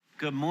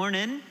Good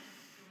morning.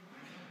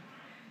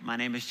 My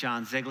name is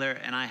Jon Ziegler,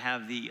 and I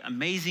have the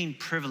amazing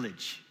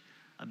privilege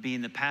of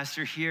being the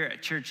pastor here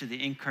at Church of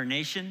the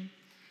Incarnation.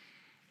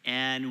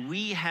 And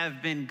we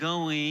have been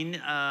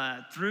going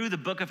through the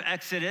book of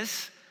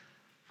Exodus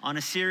on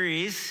a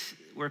series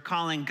we're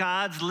calling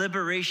God's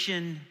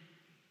Liberation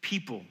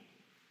People.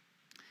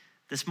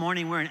 This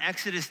morning we're in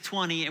Exodus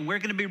 20, and we're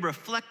going to be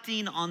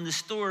reflecting on the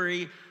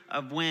story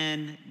of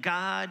when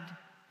God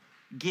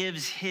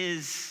gives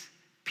his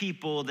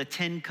people the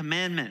 10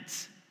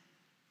 Commandments.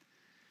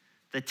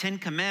 The 10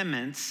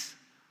 Commandments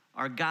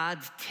are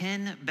God's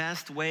 10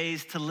 best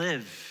ways to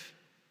live.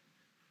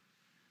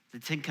 The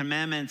 10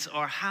 Commandments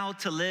are how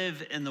to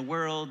live in the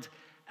world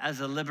as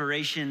a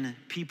liberation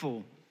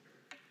people.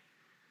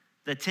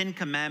 The 10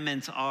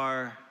 Commandments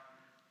are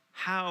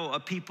how a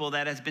people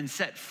that has been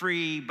set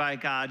free by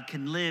God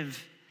can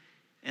live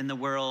in the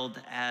world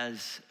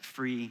as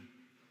free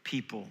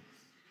people.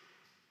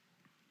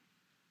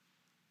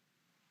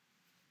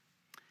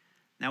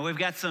 Now, we've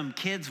got some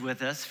kids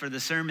with us for the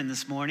sermon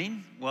this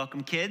morning.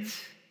 Welcome, kids.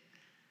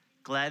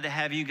 Glad to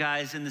have you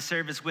guys in the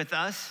service with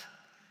us.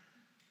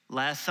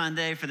 Last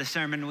Sunday for the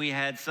sermon, we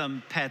had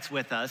some pets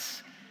with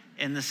us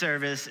in the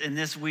service, and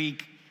this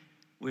week,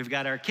 we've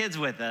got our kids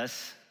with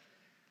us.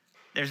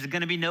 There's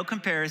gonna be no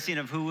comparison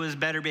of who was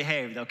better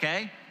behaved,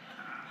 okay?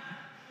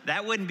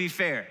 That wouldn't be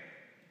fair.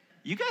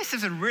 You guys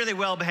have some really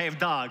well-behaved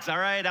dogs, all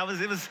right?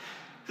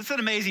 It's an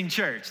amazing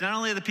church. Not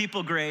only are the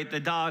people great, the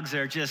dogs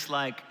are just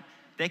like,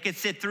 they could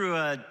sit through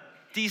a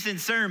decent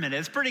sermon.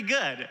 It's pretty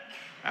good.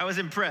 I was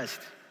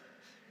impressed.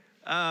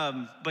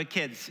 But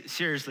kids,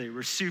 seriously,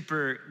 we're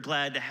super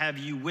glad to have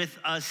you with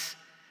us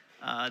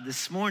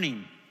this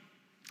morning.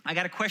 I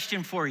got a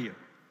question for you.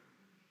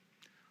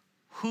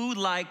 Who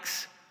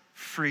likes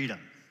freedom?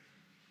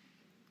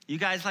 You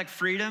guys like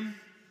freedom?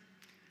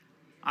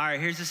 All right,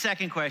 here's the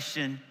second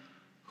question.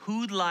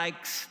 Who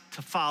likes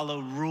to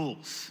follow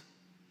rules?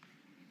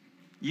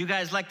 You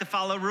guys like to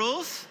follow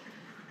rules?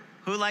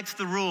 Who likes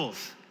the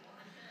rules?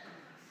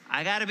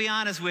 I gotta be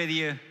honest with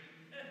you,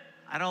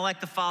 I don't like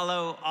to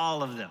follow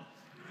all of them.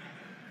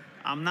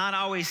 I'm not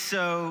always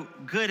so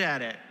good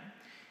at it.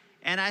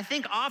 And I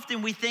think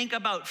often we think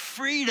about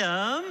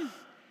freedom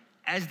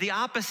as the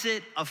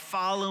opposite of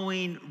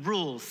following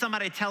rules.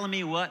 Somebody telling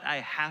me what I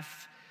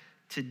have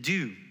to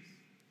do.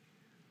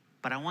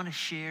 But I wanna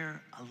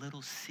share a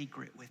little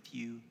secret with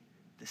you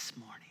this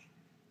morning.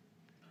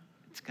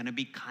 It's gonna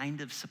be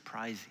kind of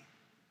surprising.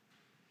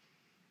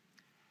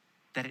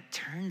 That it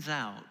turns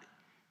out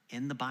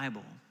in the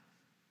Bible,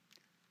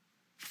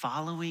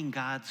 following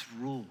God's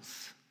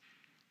rules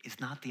is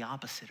not the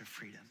opposite of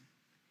freedom.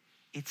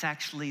 It's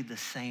actually the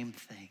same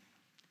thing.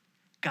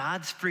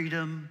 God's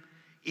freedom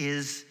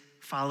is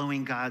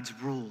following God's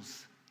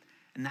rules.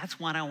 And that's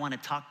what I want to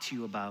talk to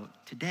you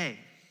about today.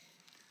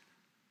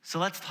 So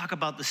let's talk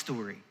about the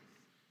story.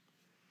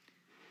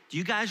 Do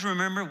you guys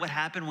remember what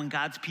happened when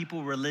God's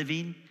people were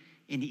living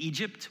in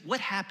Egypt? What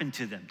happened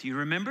to them? Do you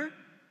remember?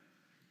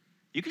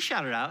 You can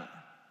shout it out.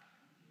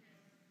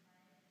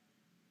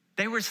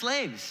 They were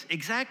slaves,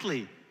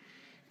 exactly.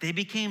 They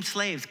became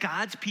slaves.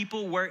 God's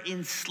people were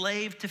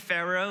enslaved to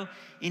Pharaoh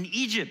in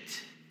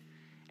Egypt.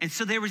 And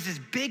so there was this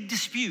big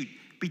dispute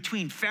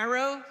between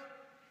Pharaoh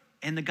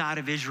and the God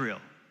of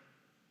Israel.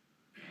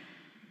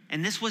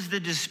 And this was the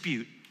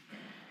dispute.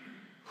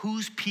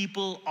 Whose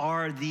people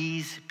are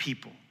these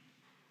people?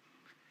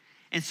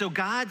 And so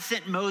God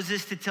sent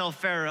Moses to tell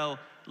Pharaoh,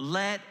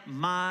 let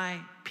my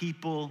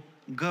people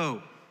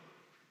go.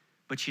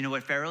 But you know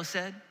what Pharaoh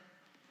said?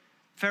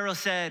 Pharaoh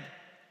said,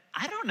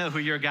 I don't know who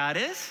your God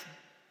is.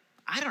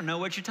 I don't know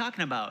what you're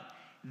talking about.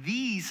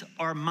 These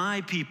are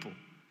my people.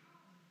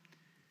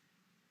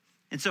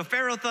 And so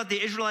Pharaoh thought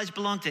the Israelites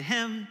belonged to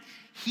him.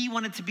 He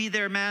wanted to be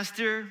their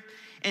master.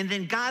 And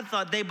then God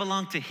thought they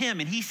belonged to him.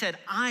 And he said,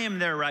 I am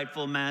their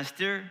rightful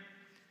master.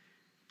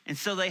 And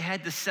so they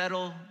had to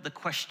settle the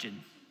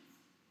question.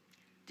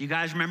 Do you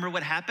guys remember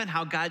what happened?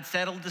 How God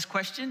settled this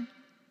question?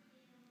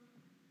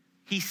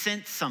 He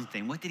sent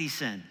something. What did he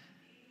send?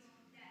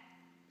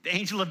 The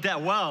angel of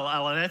death. Well,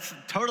 that's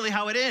totally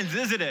how it ends,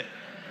 isn't it?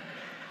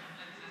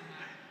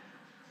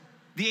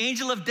 The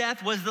angel of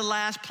death was the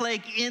last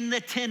plague in the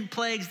 10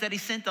 plagues that he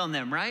sent on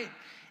them, right?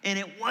 And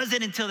it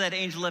wasn't until that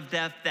angel of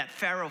death that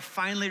Pharaoh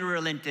finally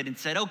relented and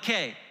said,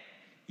 okay,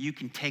 you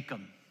can take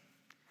them.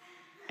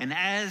 And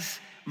as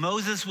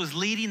Moses was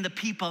leading the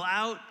people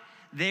out,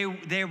 they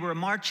were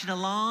marching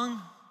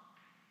along,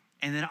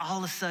 and then all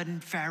of a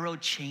sudden, Pharaoh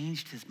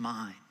changed his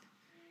mind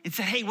and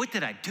said, hey, what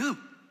did I do?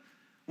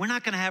 We're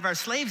not gonna have our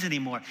slaves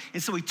anymore.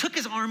 And so he took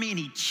his army and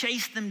he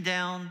chased them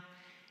down.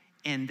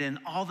 And then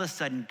all of a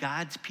sudden,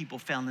 God's people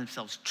found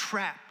themselves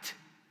trapped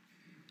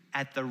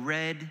at the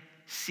Red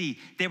Sea.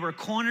 They were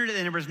cornered and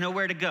there was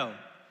nowhere to go.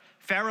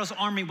 Pharaoh's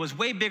army was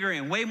way bigger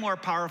and way more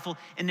powerful,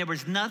 and there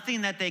was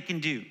nothing that they can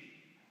do.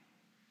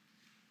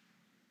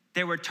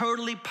 They were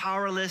totally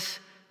powerless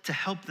to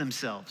help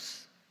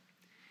themselves.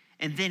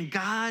 And then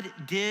God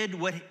did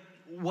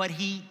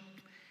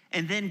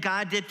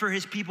God did for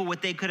his people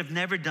what they could have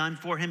never done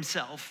for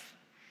himself.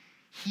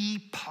 He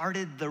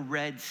parted the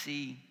Red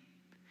Sea,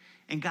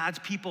 and God's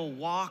people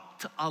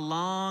walked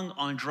along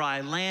on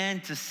dry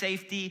land to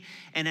safety.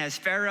 And as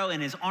Pharaoh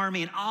and his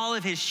army and all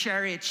of his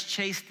chariots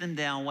chased them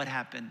down, what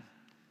happened?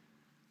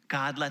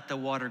 God let the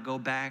water go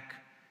back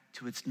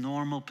to its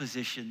normal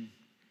position,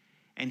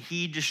 and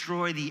he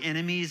destroyed the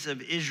enemies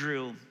of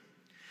Israel.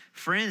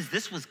 Friends,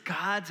 this was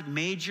God's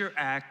major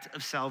act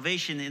of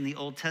salvation in the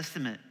Old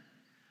Testament.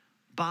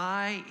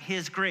 By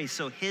his grace,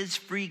 so his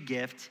free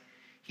gift,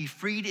 he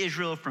freed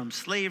Israel from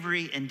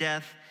slavery and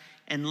death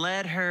and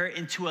led her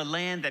into a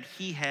land that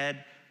he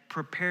had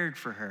prepared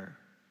for her.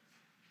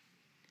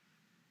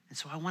 And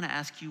so I want to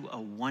ask you a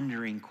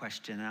wondering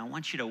question, and I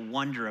want you to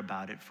wonder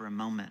about it for a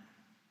moment.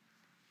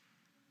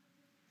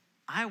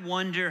 I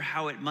wonder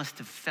how it must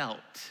have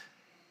felt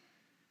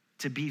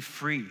to be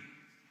free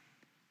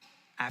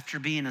after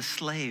being a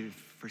slave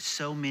for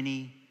so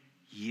many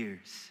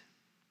years.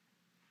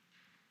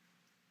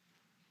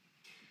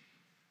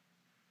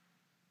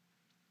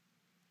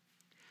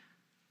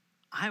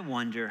 I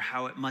wonder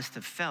how it must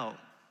have felt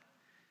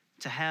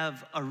to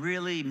have a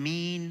really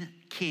mean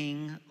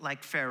king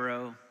like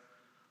Pharaoh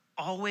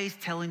always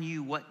telling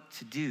you what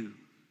to do,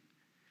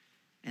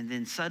 and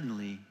then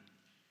suddenly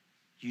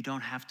you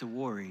don't have to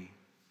worry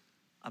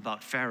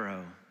about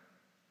Pharaoh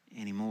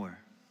anymore.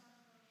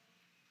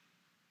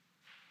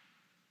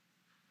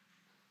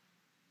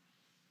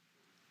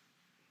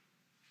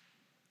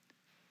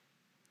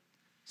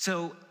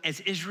 So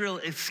as Israel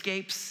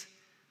escapes,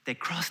 they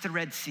cross the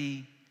Red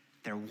Sea,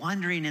 they're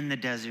wandering in the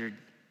desert,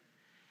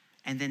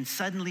 and then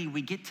suddenly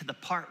we get to the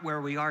part where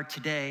we are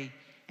today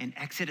in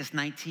Exodus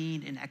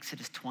 19 and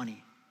Exodus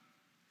 20.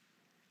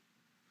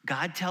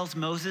 God tells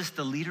Moses,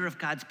 the leader of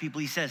God's people,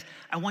 he says,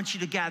 I want you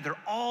to gather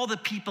all the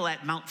people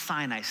at Mount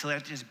Sinai. So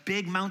that's this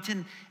big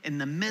mountain in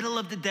the middle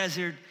of the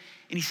desert.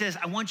 And he says,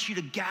 I want you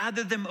to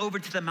gather them over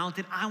to the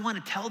mountain. I want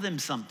to tell them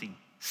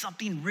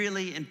something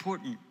really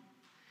important.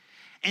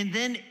 And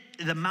then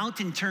the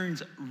mountain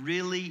turns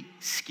really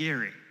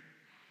scary.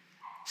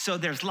 So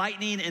there's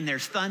lightning and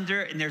there's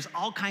thunder and there's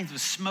all kinds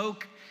of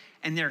smoke,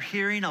 and they're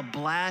hearing a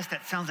blast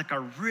that sounds like a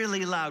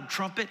really loud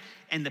trumpet,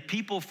 and the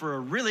people, for a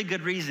really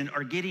good reason,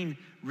 are getting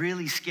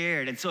really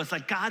scared. And so it's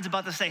like God's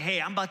about to say,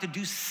 hey, I'm about to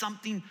do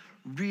something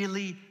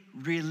really,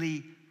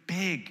 really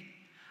big.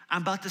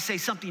 I'm about to say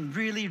something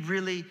really,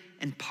 really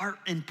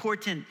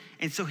important.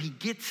 And so he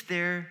gets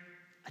their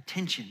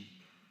attention.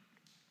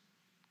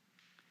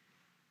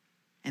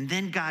 And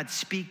then God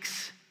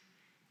speaks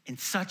in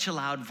such a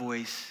loud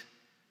voice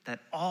that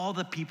all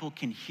the people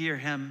can hear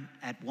him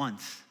at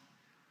once.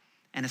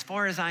 And as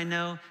far as I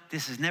know,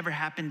 this has never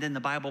happened in the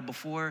Bible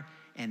before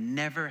and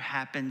never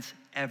happens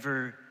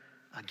ever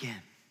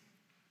again.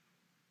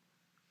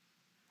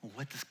 Well,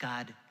 what does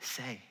God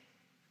say?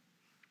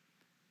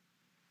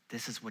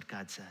 This is what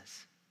God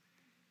says.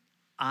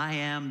 I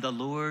am the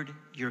Lord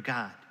your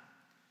God,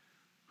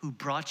 who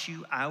brought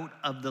you out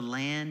of the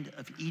land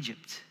of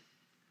Egypt,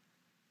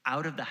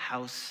 out of the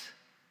house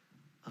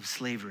of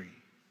slavery.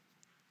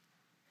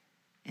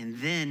 And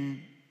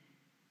then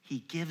he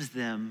gives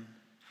them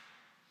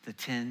the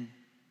 10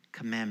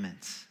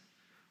 Commandments.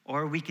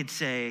 Or we could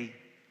say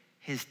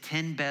his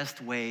 10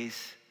 best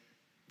ways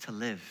to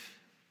live.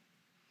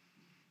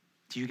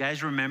 Do you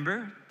guys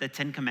remember the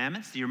 10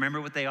 Commandments? Do you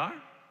remember what they are?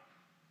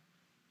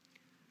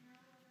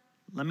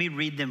 Let me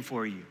read them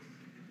for you.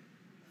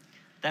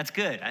 That's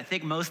good. I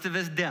think most of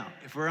us don't,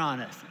 if we're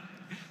honest.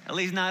 At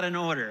least not in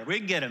order.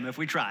 We'd get them if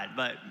we tried,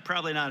 but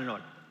probably not in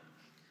order.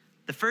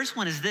 The first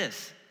one is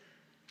this: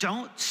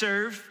 don't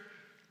serve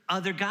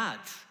other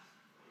gods.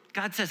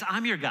 God says,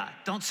 I'm your God.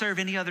 Don't serve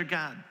any other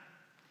God.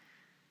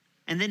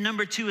 And then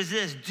number 2 is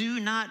this: do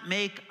not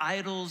make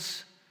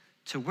idols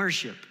to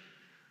worship.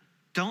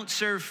 Don't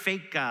serve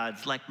fake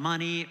gods like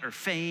money or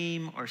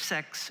fame or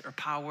sex or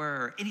power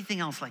or anything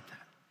else like that.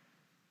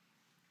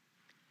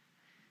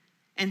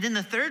 And then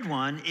the third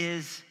one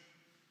is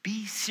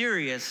be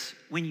serious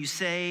when you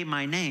say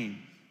my name.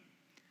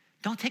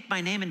 Don't take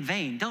my name in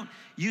vain. Don't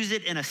use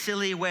it in a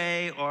silly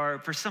way or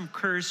for some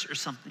curse or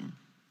something.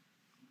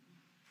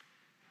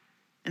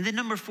 And then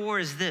number 4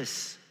 is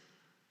this: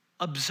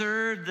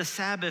 observe the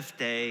Sabbath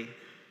day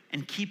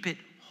and keep it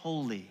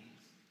holy.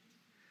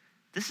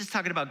 This is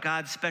talking about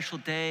God's special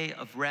day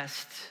of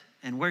rest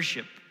and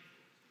worship.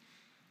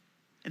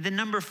 And then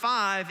number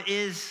 5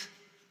 is,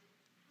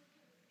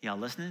 y'all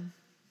listening?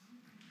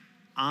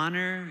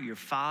 Honor your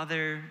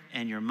father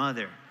and your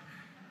mother,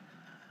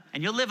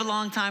 and you'll live a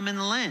long time in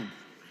the land.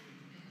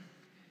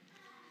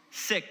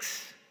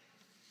 6,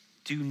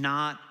 do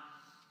not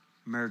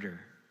murder.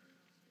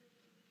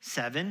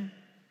 7,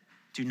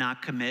 do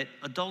not commit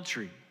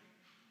adultery.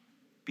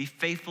 Be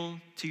faithful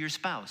to your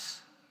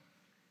spouse.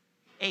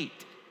 8,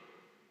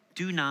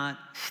 do not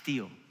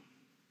steal.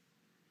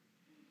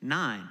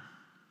 9,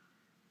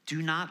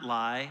 do not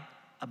lie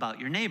about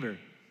your neighbor.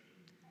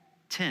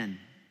 10,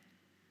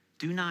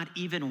 do not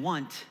even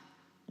want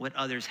what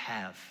others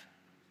have.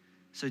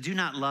 So do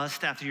not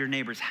lust after your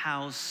neighbor's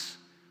house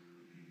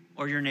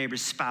or your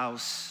neighbor's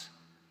spouse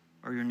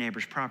or your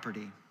neighbor's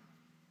property.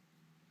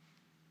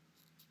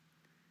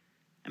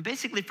 And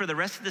basically, for the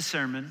rest of the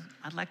sermon,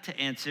 I'd like to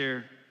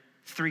answer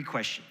 3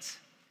 questions.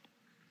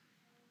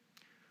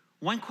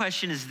 One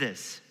question is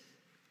this: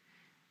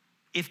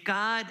 if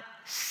God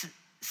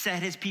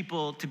set his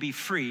people to be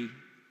free,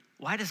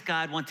 why does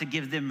God want to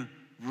give them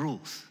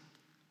rules?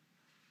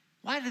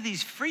 Why do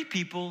these free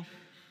people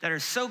that are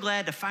so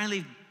glad to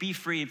finally be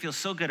free and feel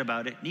so good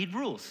about it need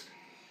rules?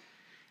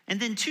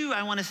 And then 2,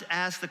 I want to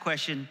ask the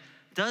question,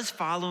 does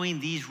following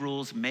these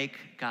rules make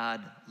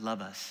God love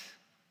us?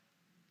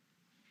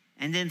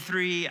 And then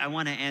 3, I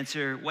want to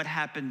answer what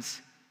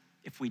happens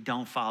if we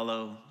don't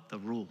follow the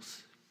rules.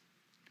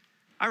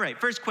 All right,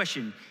 first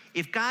question.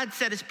 If God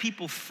set his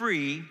people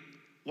free,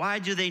 why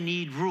do they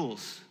need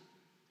rules?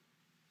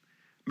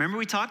 Remember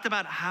we talked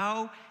about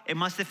how it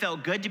must have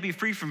felt good to be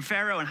free from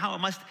Pharaoh and how it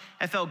must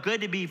have felt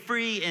good to be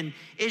free, and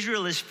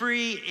Israel is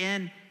free,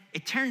 and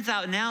it turns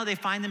out now they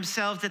find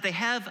themselves that they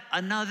have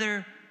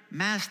another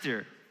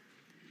master.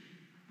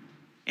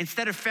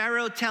 Instead of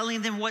Pharaoh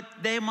telling them what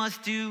they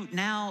must do,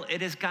 now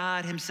it is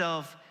God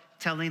himself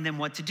telling them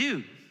what to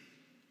do.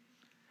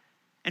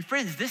 And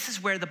friends, this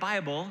is where the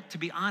Bible, to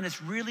be honest,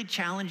 really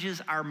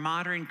challenges our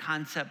modern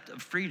concept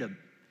of freedom,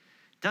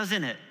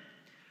 doesn't it?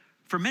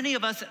 For many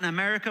of us in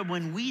America,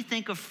 when we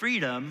think of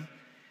freedom,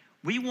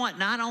 we want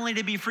not only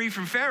to be free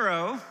from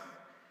Pharaoh,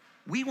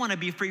 we want to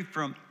be free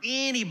from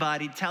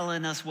anybody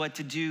telling us what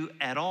to do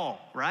at all,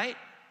 right?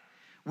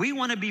 We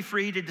want to be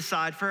free to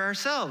decide for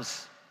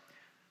ourselves.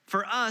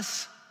 For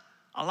us,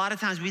 a lot of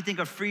times we think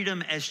of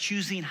freedom as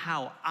choosing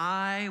how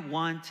I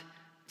want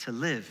to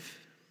live.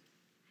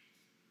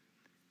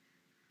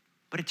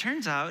 But it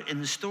turns out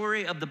in the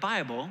story of the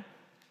Bible,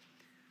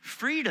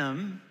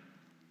 freedom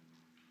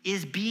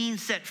is being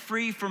set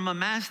free from a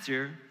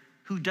master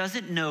who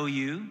doesn't know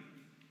you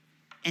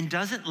and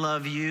doesn't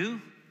love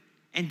you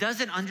and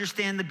doesn't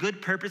understand the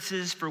good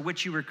purposes for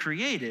which you were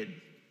created,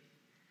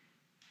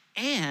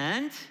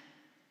 and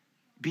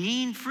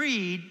being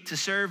freed to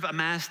serve a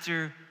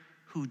master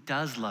who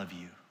does love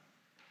you,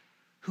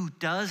 who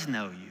does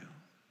know you,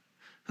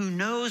 who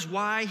knows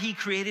why he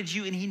created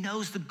you, and he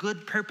knows the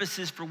good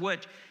purposes for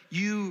which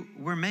you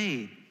were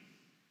made.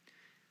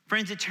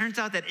 Friends, it turns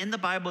out that in the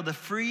Bible, the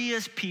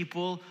freest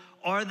people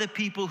are the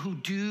people who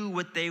do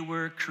what they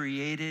were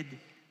created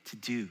to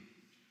do,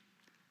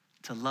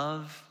 to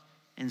love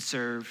and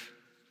serve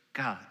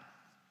God.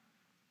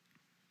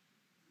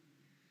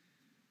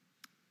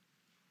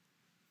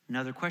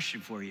 Another question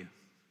for you.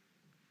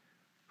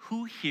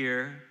 Who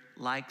here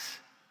likes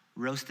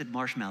roasted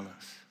marshmallows?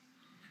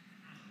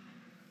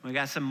 We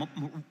got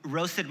some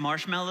roasted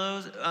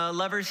marshmallows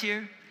lovers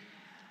here.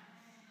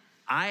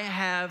 I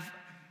have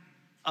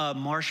a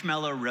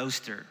marshmallow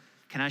roaster.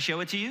 Can I show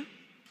it to you?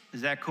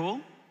 Is that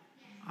cool?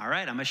 All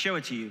right, I'm gonna show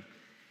it to you.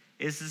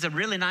 This is a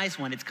really nice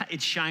one.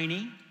 It's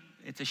shiny.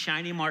 It's a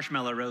shiny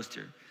marshmallow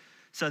roaster.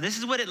 So this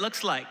is what it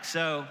looks like.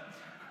 So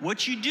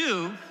what you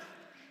do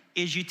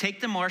is you take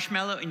the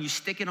marshmallow and you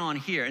stick it on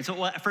here. And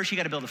so first you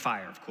gotta build a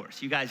fire, of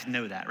course. You guys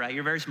know that, right?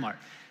 You're very smart.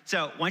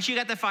 So once you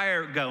got the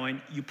fire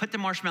going, you put the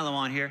marshmallow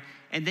on here,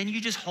 and then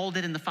you just hold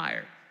it in the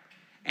fire.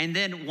 And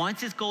then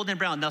once it's golden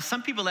brown, now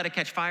some people let it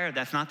catch fire.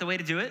 That's not the way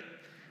to do it.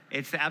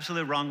 It's the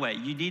absolute wrong way.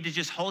 You need to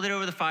just hold it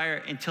over the fire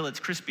until it's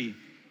crispy,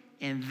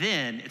 and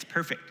then it's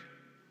perfect.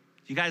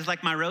 You guys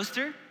like my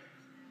roaster?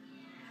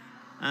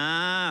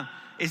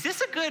 Is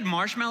this a good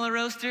marshmallow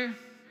roaster?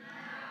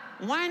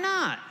 No. Why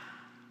not?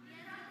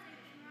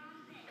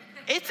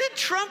 It's a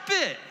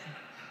trumpet.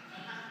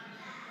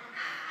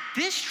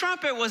 This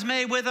trumpet was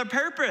made with a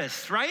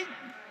purpose, right?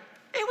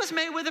 It was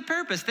made with a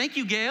purpose. Thank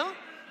you, Gail.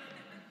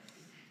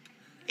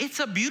 It's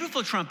a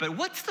beautiful trumpet.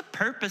 What's the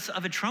purpose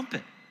of a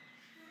trumpet?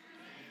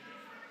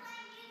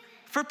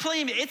 For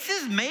playing, it's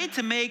just made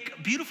to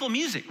make beautiful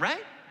music,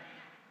 right?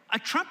 A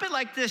trumpet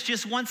like this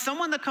just wants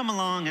someone to come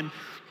along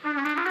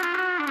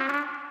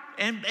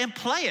and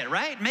play it,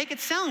 right? Make it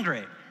sound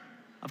great.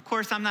 Of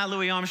course, I'm not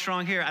Louis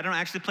Armstrong here. I don't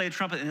actually play a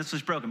trumpet, and this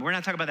was broken, but we're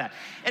not talking about that.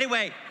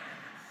 Anyway,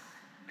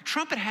 a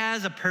trumpet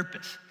has a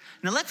purpose.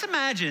 Now let's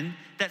imagine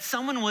that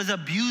someone was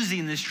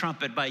abusing this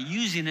trumpet by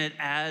using it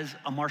as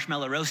a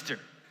marshmallow roaster.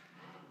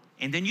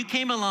 And then you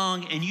came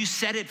along and you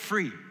set it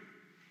free,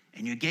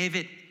 and you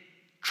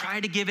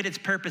tried to give it its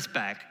purpose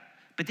back.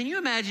 But then you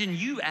imagine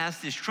you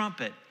asked this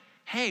trumpet,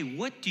 hey,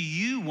 what do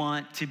you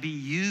want to be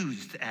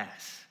used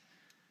as?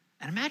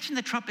 And imagine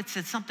the trumpet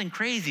said something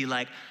crazy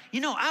like,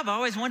 I've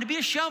always wanted to be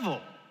a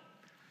shovel.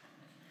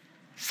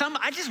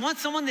 I just want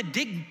someone to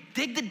dig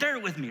the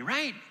dirt with me,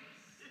 right?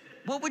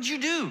 What would you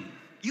do?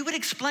 You would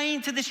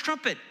explain to this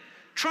trumpet,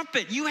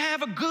 you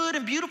have a good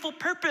and beautiful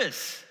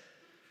purpose.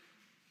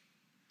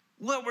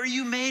 What were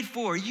you made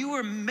for? You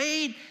were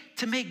made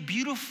to make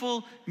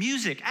beautiful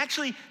music.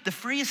 Actually, the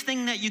freest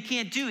thing that you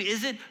can't do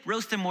isn't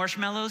roasting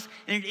marshmallows,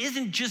 and it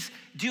isn't just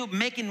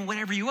making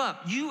whatever you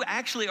up. You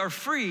actually are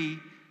free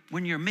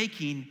when you're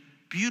making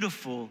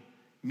beautiful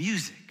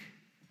music.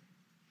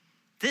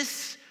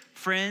 This,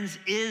 friends,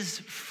 is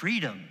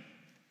freedom.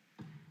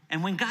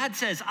 And when God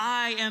says,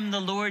 I am the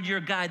Lord your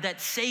God that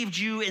saved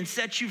you and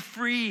set you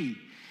free,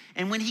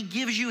 And when he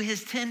gives you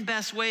his 10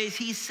 best ways,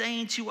 he's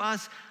saying to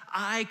us,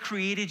 I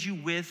created you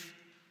with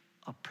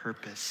a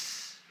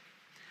purpose.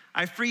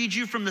 I freed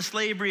you from the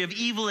slavery of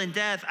evil and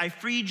death. I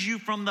freed you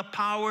from the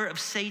power of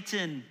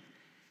Satan.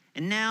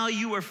 And now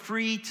you are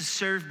free to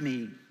serve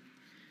me.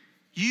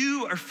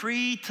 You are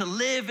free to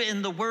live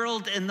in the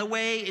world in the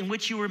way in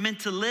which you were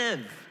meant to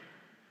live.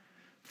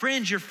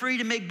 Friends, you're free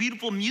to make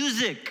beautiful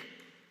music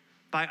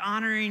by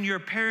honoring your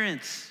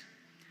parents,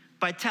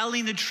 by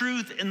telling the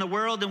truth in the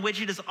world in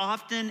which it is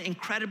often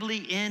incredibly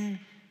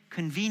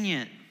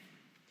inconvenient.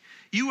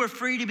 You are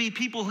free to be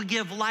people who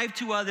give life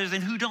to others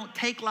and who don't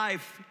take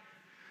life.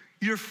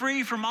 You're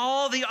free from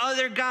all the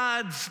other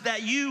gods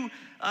that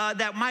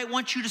that might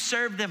want you to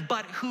serve them,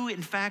 but who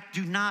in fact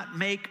do not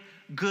make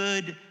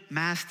good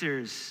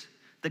masters.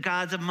 The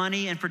gods of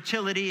money and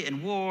fertility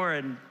and war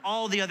and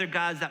all the other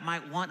gods that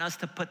might want us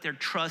to put their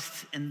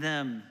trust in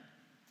them.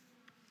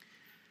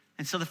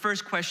 And so the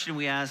first question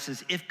we ask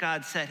is, if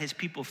God set his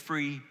people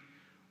free,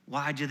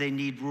 why do they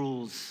need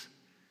rules?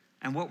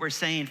 And what we're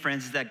saying,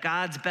 friends, is that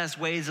God's best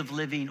ways of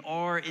living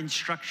are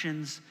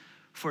instructions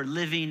for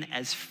living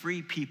as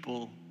free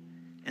people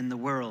in the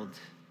world.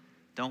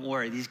 Don't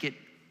worry, these get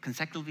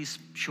consecutively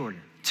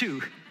shorter.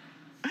 2,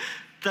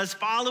 does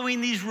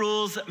following these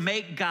rules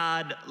make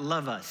God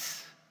love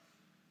us?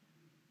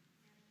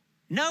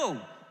 No,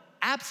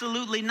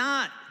 absolutely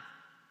not.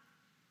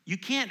 You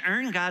can't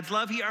earn God's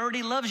love. He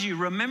already loves you.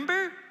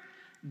 Remember?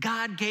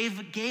 God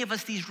gave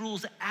us these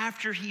rules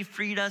after he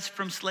freed us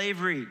from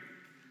slavery.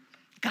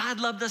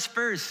 God loved us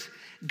first.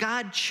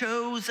 God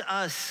chose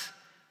us.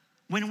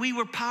 When we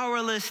were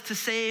powerless to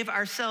save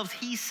ourselves,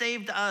 he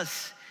saved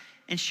us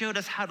and showed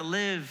us how to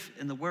live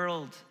in the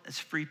world as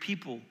free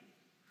people.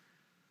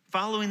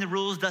 Following the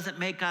rules doesn't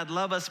make God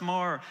love us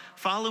more.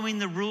 Following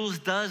the rules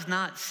does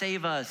not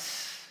save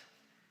us.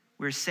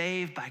 We're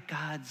saved by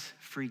God's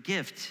free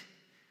gift.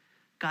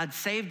 God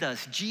saved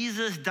us.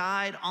 Jesus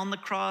died on the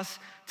cross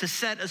to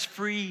set us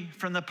free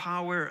from the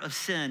power of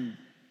sin.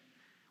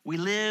 We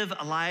live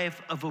a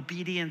life of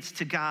obedience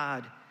to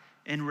God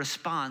in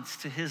response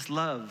to his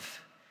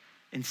love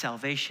and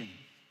salvation.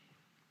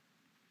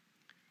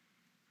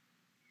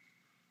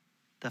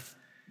 The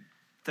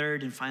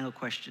third and final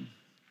question.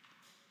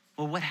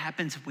 Well, what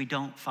happens if we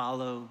don't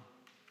follow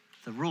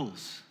the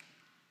rules?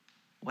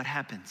 What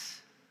happens?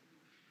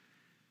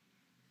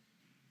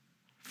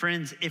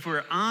 Friends, if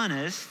we're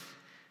honest,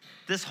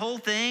 this whole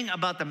thing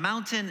about the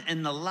mountain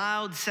and the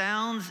loud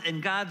sounds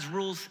and God's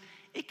rules,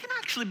 it can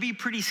actually be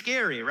pretty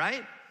scary,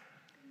 right?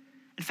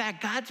 In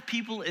fact, God's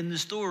people in the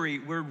story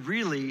were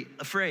really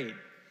afraid.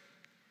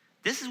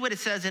 This is what it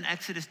says in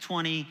Exodus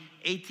 20,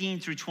 18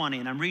 through 20,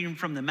 and I'm reading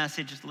from the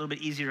Message. It's a little bit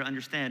easier to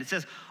understand. It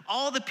says,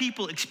 all the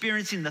people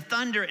experiencing the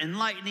thunder and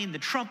lightning, the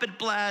trumpet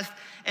blast,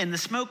 and the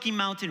smoky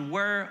mountain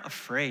were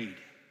afraid.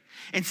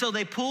 And so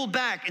they pulled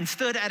back and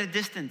stood at a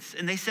distance,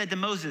 and they said to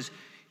Moses,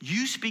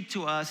 you speak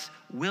to us,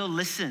 we'll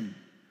listen,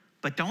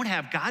 but don't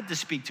have God to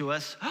speak to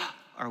us,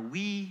 or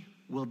we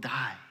will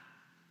die.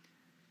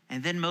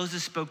 And then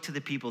Moses spoke to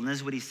the people, and this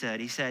is what he said.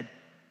 He said,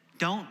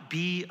 don't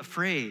be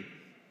afraid.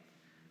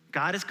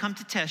 God has come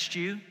to test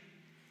you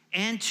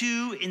and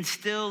to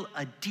instill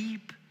a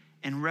deep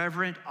and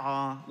reverent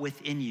awe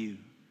within you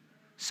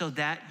so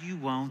that you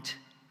won't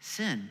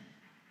sin.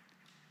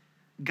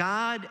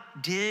 God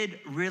did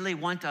really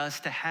want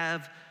us to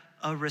have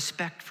a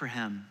respect for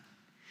him.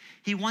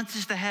 He wants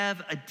us to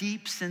have a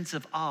deep sense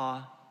of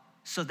awe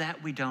so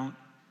that we don't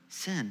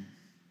sin.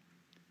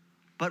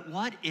 But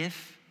what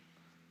if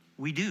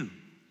we do?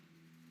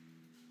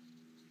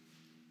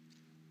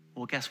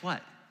 Well, guess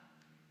what?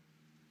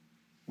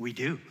 We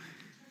do.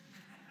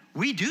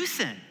 We do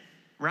sin,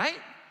 right?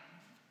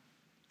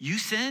 You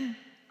sin,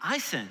 I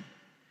sin.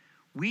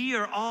 We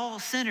are all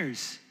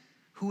sinners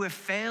who have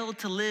failed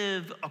to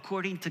live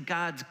according to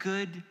God's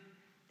good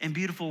and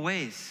beautiful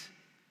ways.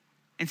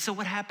 And so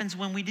what happens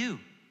when we do?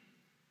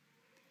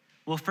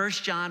 Well, 1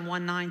 John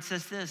 1:9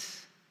 says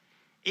this,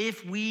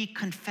 if we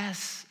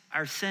confess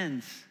our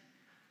sins,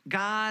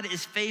 God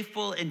is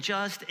faithful and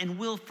just and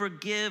will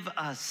forgive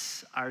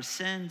us our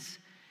sins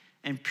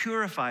and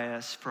purify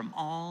us from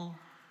all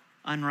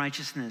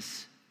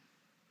unrighteousness.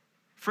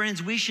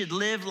 Friends, we should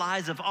live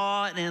lives of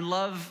awe and in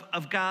love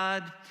of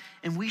God,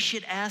 and we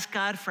should ask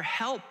God for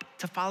help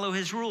to follow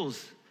his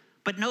rules.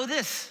 But know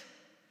this,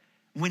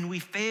 when we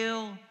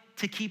fail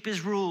to keep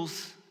his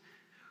rules,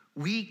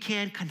 we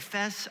can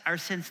confess our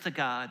sins to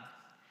God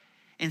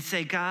and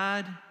say,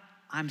 God,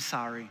 I'm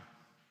sorry.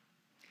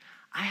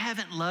 I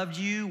haven't loved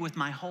you with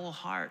my whole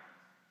heart.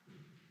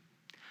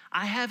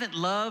 I haven't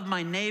loved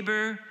my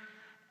neighbor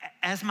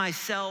as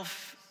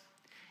myself,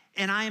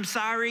 and I am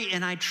sorry,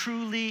 and I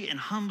truly and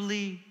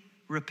humbly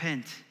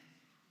repent.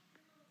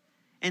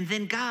 And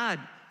then God,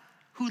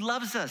 who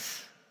loves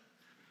us,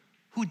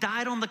 who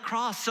died on the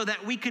cross so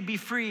that we could be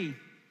free,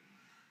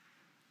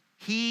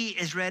 he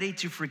is ready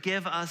to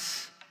forgive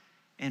us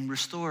and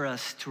restore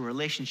us to a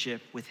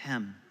relationship with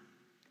him.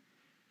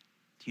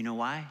 Do you know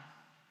why?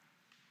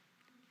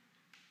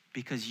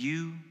 Because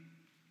you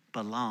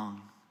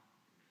belong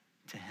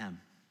to him.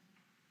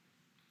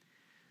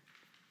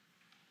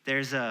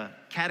 There's a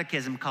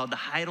catechism called the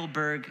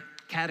Heidelberg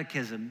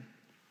Catechism,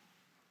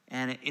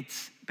 and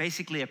it's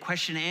basically a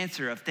question and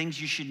answer of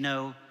things you should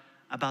know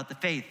about the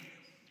faith.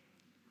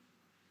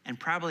 And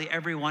probably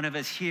every one of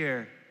us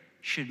here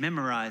should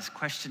memorize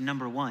question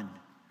number 1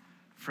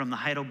 from the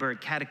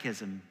Heidelberg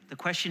Catechism. The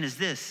question is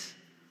this: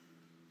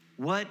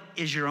 what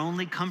is your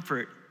only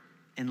comfort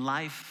in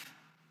life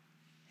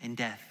and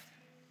death?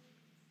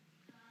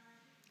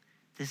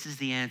 This is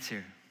the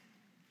answer: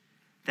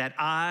 that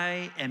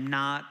I am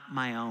not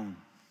my own,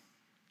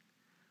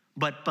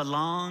 but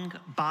belong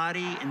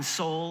body and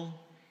soul,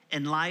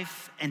 in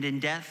life and in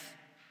death,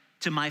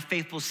 to my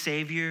faithful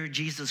Savior,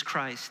 Jesus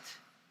Christ.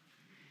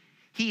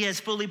 He has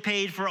fully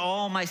paid for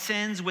all my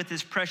sins with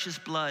his precious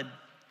blood.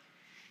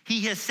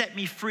 He has set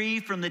me free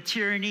from the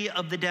tyranny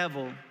of the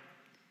devil.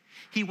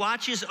 He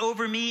watches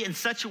over me in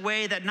such a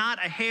way that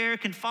not a hair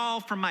can fall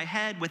from my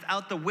head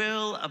without the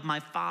will of my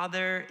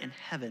Father in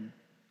heaven.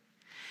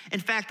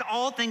 In fact,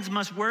 all things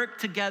must work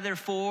together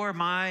for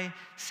my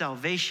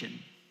salvation,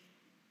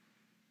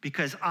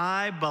 because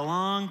I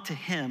belong to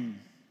him.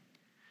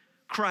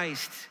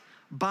 Christ,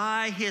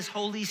 by his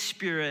Holy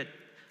Spirit,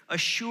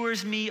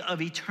 assures me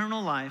of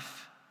eternal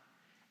life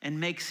and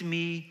makes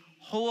me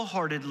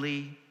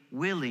wholeheartedly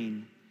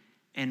willing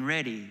and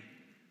ready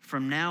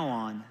from now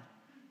on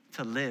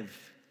to live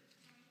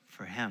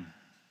for him.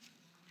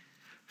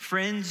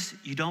 Friends,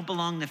 you don't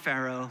belong to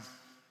Pharaoh.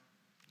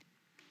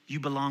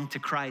 You belong to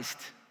Christ.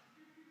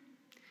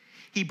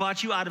 He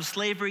bought you out of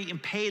slavery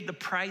and paid the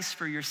price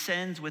for your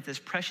sins with his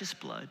precious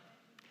blood.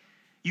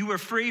 You were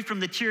free from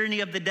the tyranny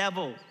of the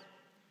devil.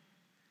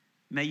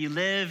 May you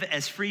live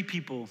as free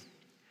people,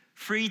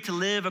 free to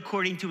live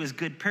according to his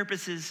good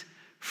purposes,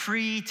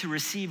 free to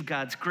receive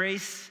God's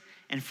grace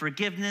and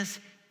forgiveness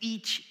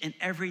each and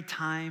every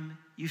time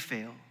you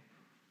fail.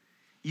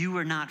 You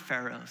are not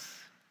Pharaoh's.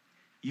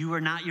 You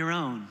are not your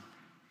own.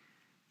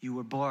 You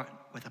were bought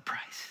with a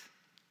price.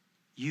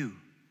 You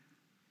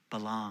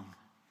belong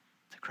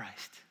to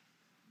Christ.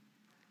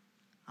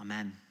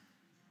 Amen.